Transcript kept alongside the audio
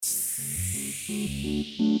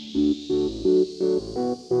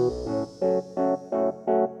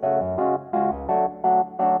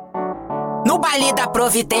No baile da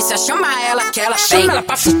Providência, chama ela que ela vem. Chama ela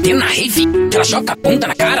pra fuder na rave, que ela joga a bunda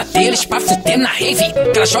na cara deles. Pra fuder na rave,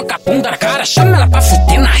 que ela joga a bunda na cara. Chama ela pra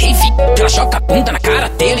fuder na rave, que ela joga a bunda na cara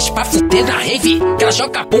deles. Pra fuder na rave, que ela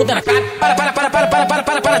joga a bunda na cara.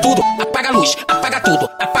 Para tudo, apaga a luz, apaga tudo,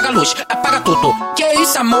 apaga a luz, apaga tudo. Que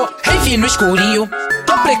isso, amor? Rave no escurinho,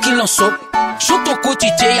 Topre que lançou. Junto com o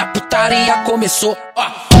DJ, a putaria começou. Ó.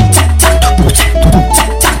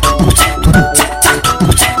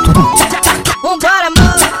 Vambora,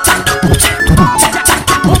 amor.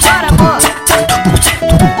 Vambora, amor.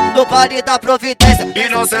 No baile da Providência.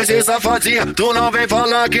 Inocente e safadinha, tu não vem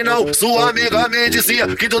falar que não. Sua amiga me dizia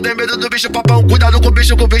que tu tem medo do bicho papão. Cuidado com o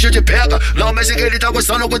bicho te pega. Não mexe que ele tá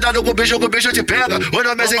gostando, cuidado com o bicho te pega. Oi,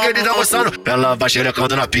 não mexe que ele tá gostando. Ela vai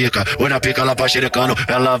xerecando na pica, oi na pica ela vai xerecando.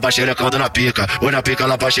 Ela vai xerecando na pica, oi na pica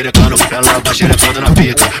ela vai xerecando. Ela vai xerecando na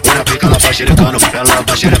pica, oi na pica ela vai xerecando. Ela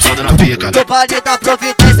vai xerecando na pica. No baile da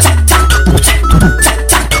Providência.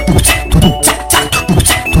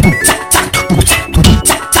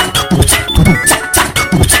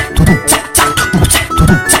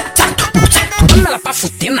 Chama ela pra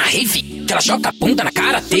fuder na rave, que ela joga a bunda na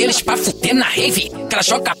cara deles. Pra fuder na rave, que ela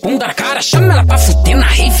joga a bunda na cara. Chama ela pra fuder na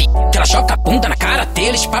rave, que ela joga a bunda na cara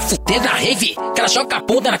deles. Pra fuder na rave, que ela joga a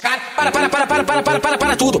bunda na cara.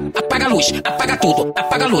 Para tudo, apaga a luz, apaga tudo,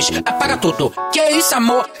 apaga a luz, apaga tudo. Que isso,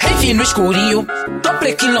 amor? Rave no escurinho,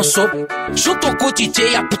 Topre que lançou. Junto com o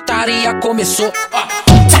DJ, a putaria começou. Ó.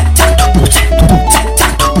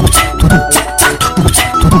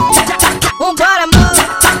 Vambora, amor.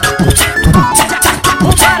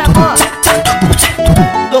 Vambora, amor.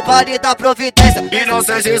 No baile da Providência.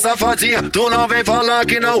 Inocente e safadinha, tu não vem falar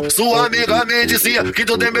que não. Sua amiga me dizia que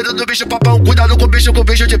tu tem medo do bicho papão. Cuidado com o bicho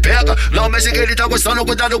te pega. Não mexe que ele tá gostando,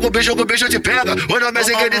 cuidado com o bicho te pega. Oi, não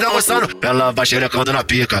mexe que ele tá gostando. Ela vai xerecando na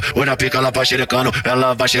pica, oi na pica ela vai xerecando.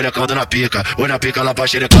 Ela vai xerecando na pica, oi na pica ela vai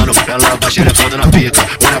xerecando. Ela vai xerecando na pica,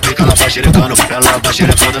 oi na pica ela vai xerecando. Ela vai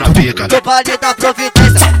xerecando na pica. No baile da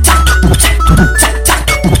Providência.